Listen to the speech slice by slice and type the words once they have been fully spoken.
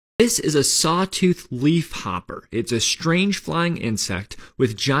This is a sawtooth leafhopper. It's a strange flying insect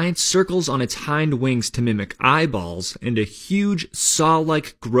with giant circles on its hind wings to mimic eyeballs and a huge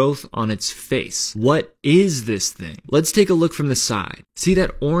saw-like growth on its face. What is this thing? Let's take a look from the side. See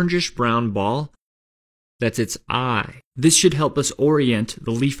that orangish-brown ball? That's its eye. This should help us orient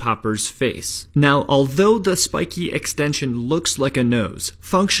the leafhopper's face. Now, although the spiky extension looks like a nose,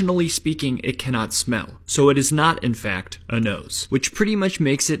 functionally speaking, it cannot smell. So it is not, in fact, a nose, which pretty much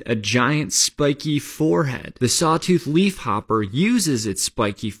makes it a giant spiky forehead. The sawtooth leafhopper uses its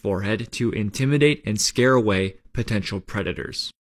spiky forehead to intimidate and scare away potential predators.